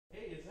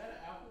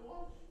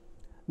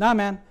Nah,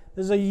 man,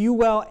 this is a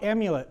Uwell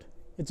Amulet.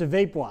 It's a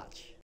vape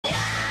watch.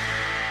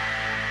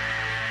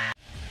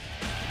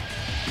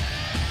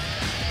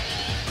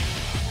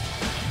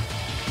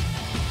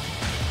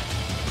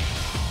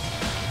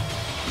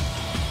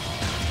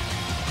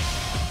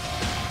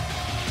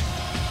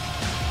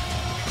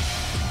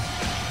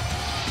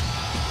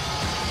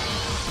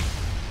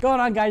 Going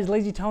on, guys?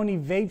 Lazy Tony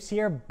Vapes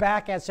here,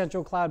 back at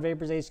Central Cloud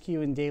Vapors HQ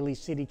in Daly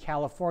City,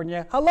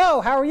 California.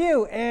 Hello, how are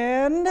you?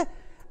 And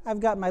I've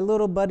got my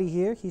little buddy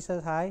here. He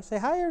says hi. Say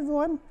hi,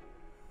 everyone.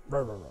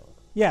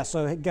 Yeah,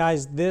 so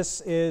guys, this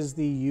is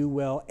the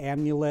Uwell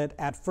Amulet.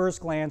 At first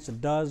glance,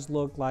 it does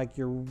look like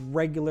your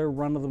regular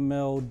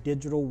run-of-the-mill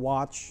digital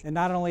watch. It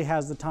not only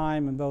has the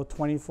time in both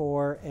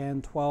 24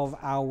 and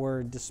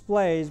 12-hour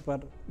displays,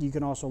 but you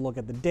can also look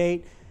at the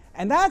date.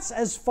 And that's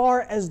as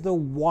far as the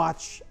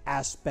watch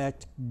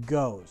aspect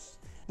goes.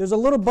 There's a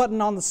little button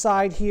on the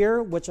side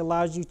here which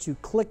allows you to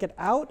click it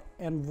out,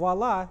 and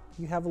voila,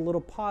 you have a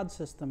little pod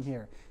system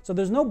here. So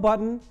there's no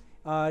button,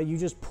 you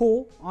just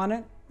pull on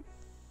it.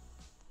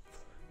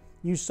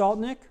 Use Salt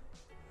Nick.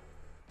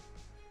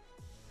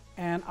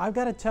 And I've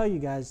got to tell you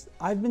guys,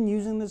 I've been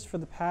using this for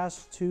the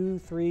past 2,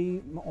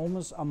 3,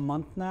 almost a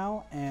month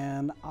now,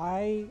 and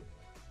I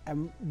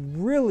am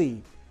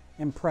really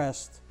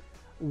impressed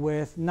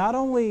with not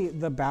only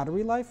the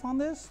battery life on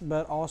this,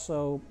 but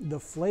also the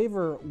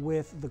flavor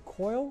with the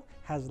coil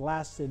has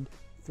lasted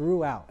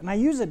throughout. And I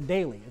use it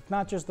daily. It's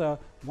not just a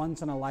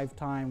once in a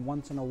lifetime,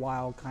 once in a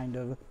while kind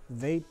of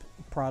vape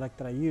product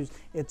that I use.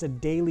 It's a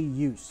daily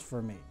use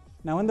for me.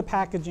 Now in the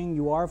packaging,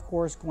 you are of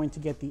course going to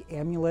get the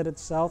amulet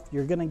itself.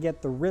 You're gonna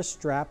get the wrist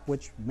strap,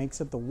 which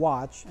makes it the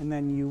watch, and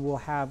then you will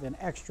have an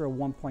extra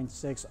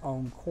 1.6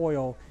 ohm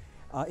coil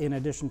in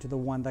addition to the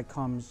one that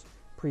comes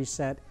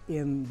preset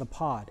in the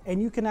pod.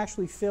 And you can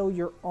actually fill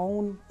your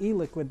own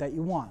e-liquid that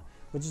you want,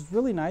 which is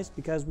really nice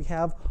because we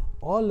have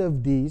all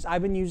of these.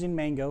 I've been using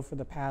mango for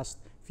the past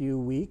few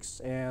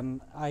weeks,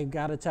 and I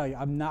gotta tell you,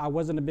 I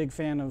wasn't a big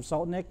fan of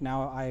Salt Nick.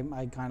 Now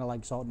I kind of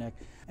like Salt Nick.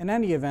 In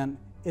any event,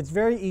 it's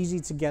very easy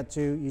to get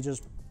to. You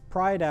just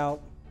pry it out.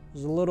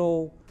 There's a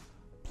little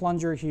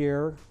plunger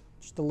here,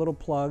 just a little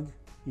plug.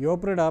 You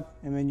open it up,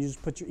 and then you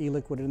just put your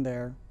e-liquid in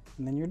there,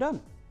 and then you're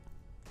done.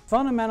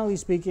 Fundamentally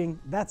speaking,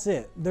 that's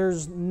it.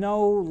 There's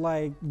no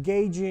like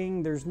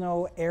gauging, there's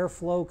no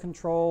airflow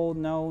control,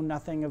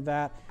 nothing of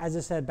that. As I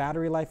said,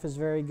 battery life is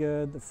very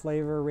good. The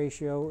flavor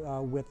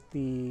ratio with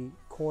the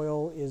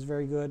coil is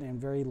very good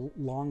and very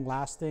long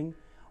lasting.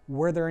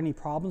 Were there any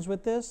problems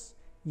with this?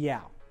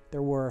 Yeah,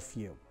 there were a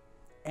few.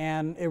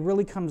 And it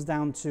really comes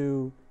down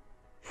to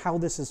how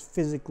this is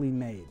physically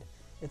made.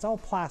 It's all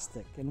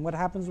plastic, and what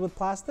happens with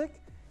plastic?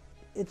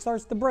 It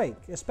starts to break,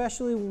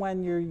 especially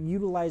when you're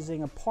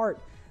utilizing a part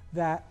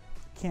that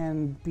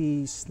can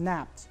be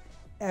snapped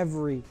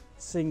every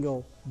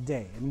single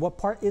day. And what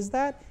part is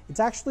that? It's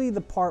actually the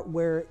part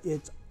where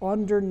it's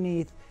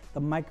underneath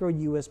the micro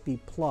USB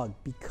plug,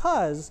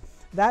 because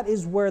that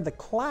is where the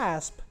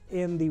clasp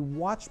in the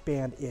watch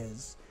band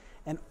is.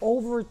 And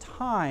over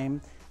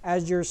time,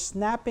 as you're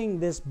snapping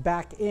this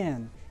back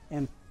in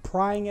and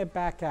prying it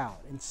back out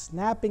and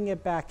snapping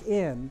it back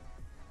in,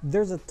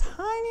 there's a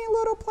tiny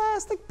little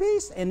plastic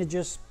piece, and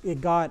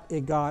it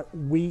got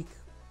weak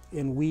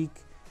and weak,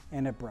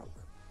 and it broke.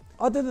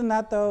 Other than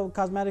that though,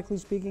 cosmetically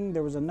speaking,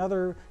 there was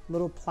another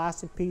little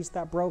plastic piece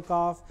that broke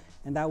off,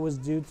 and that was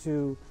due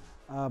to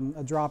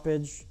a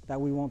droppage that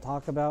we won't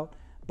talk about.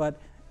 But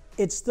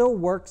it still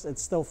works, it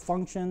still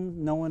functions.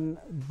 No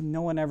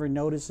one ever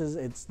notices.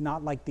 It's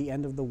not like the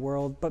end of the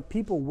world, but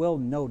people will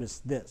notice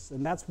this,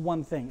 and that's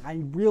one thing.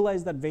 I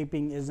realize that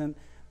vaping isn't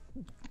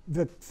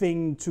the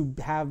thing to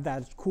have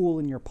that's cool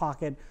in your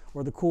pocket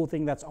or the cool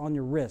thing that's on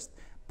your wrist,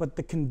 but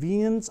the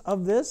convenience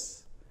of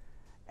this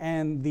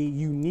and the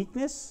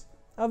uniqueness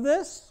of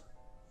this,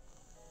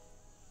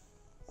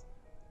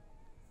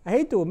 I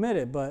hate to admit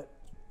it, but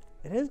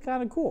it is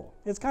kind of cool.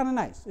 It's kind of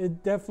nice. It's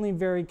definitely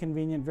very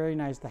convenient, very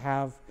nice to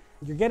have.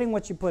 You're getting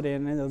what you put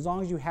in, and as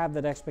long as you have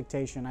that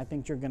expectation, I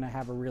think you're gonna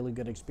have a really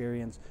good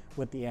experience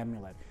with the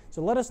Amulet.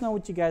 So let us know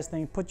what you guys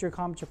think. Put your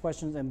comments, your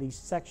questions in the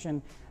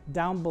section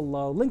down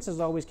below. Links, as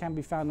always, can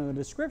be found in the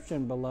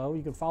description below.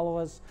 You can follow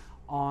us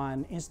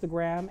on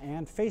Instagram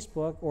and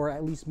Facebook, or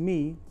at least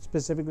me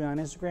specifically on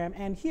Instagram,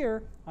 and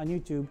here on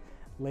YouTube,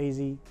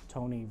 Lazy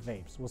Tony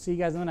Vapes. We'll see you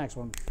guys in the next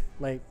one.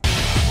 Late.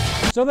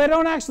 So they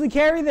don't actually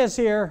carry this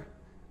here.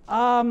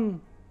 So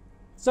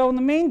in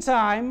the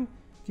meantime,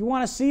 if you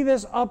want to see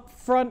this up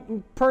front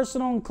and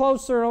personal and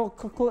closer,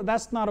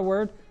 that's not a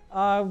word.